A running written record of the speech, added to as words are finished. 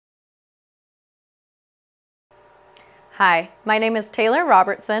Hi, my name is Taylor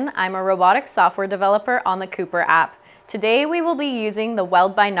Robertson. I'm a robotics software developer on the Cooper app. Today we will be using the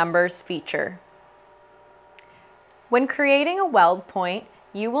Weld by Numbers feature. When creating a weld point,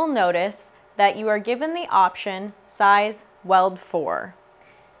 you will notice that you are given the option Size Weld 4.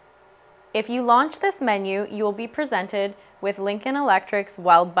 If you launch this menu, you will be presented with Lincoln Electric's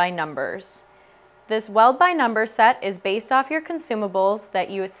Weld by Numbers. This Weld by Numbers set is based off your consumables that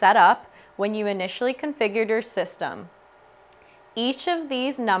you set up when you initially configured your system. Each of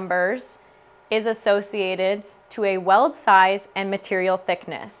these numbers is associated to a weld size and material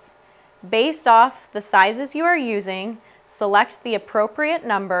thickness. Based off the sizes you are using, select the appropriate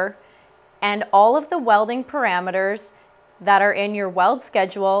number, and all of the welding parameters that are in your weld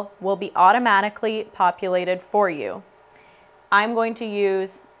schedule will be automatically populated for you. I'm going to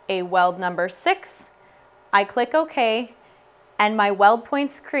use a weld number 6. I click OK, and my weld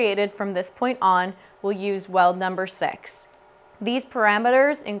points created from this point on will use weld number 6. These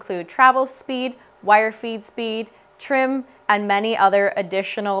parameters include travel speed, wire feed speed, trim, and many other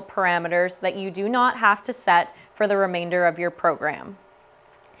additional parameters that you do not have to set for the remainder of your program.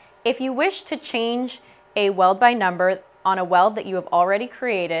 If you wish to change a weld by number on a weld that you have already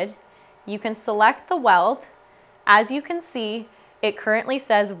created, you can select the weld. As you can see, it currently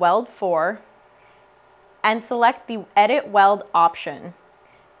says Weld 4, and select the Edit Weld option.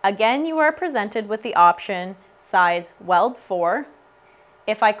 Again, you are presented with the option Size Weld 4.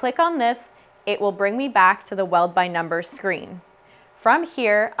 If I click on this, it will bring me back to the Weld by Numbers screen. From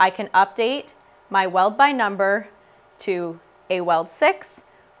here, I can update my weld by number to a weld 6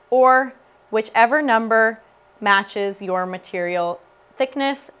 or whichever number matches your material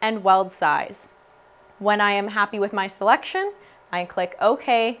thickness and weld size. When I am happy with my selection, I click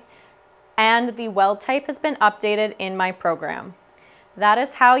OK, and the weld type has been updated in my program. That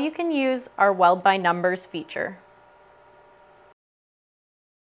is how you can use our Weld by Numbers feature.